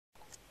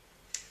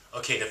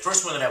Okay, the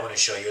first one that I want to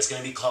show you is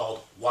going to be called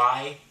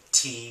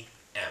YTM.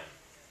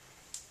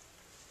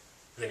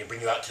 We're going to bring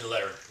you out to the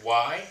letter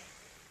Y,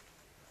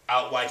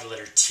 out wide to the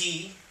letter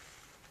T,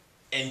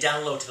 and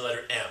down low to the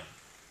letter M.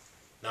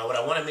 Now what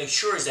I want to make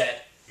sure is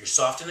that you're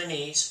soft in the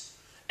knees,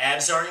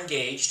 abs are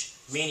engaged,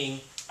 meaning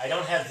I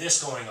don't have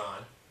this going on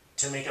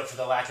to make up for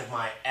the lack of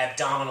my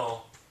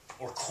abdominal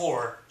or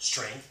core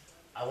strength.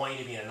 I want you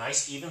to be in a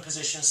nice even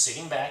position,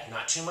 sitting back,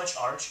 not too much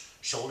arch,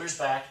 shoulders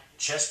back,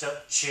 chest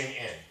up, chin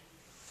in.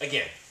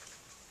 Again,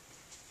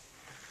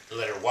 the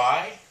letter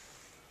Y,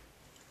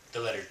 the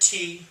letter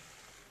T,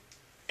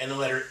 and the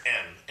letter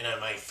M.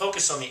 And my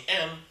focus on the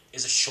M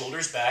is the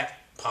shoulders back,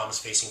 palms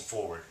facing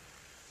forward.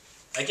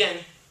 Again,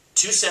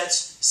 2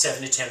 sets,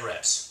 7 to 10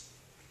 reps.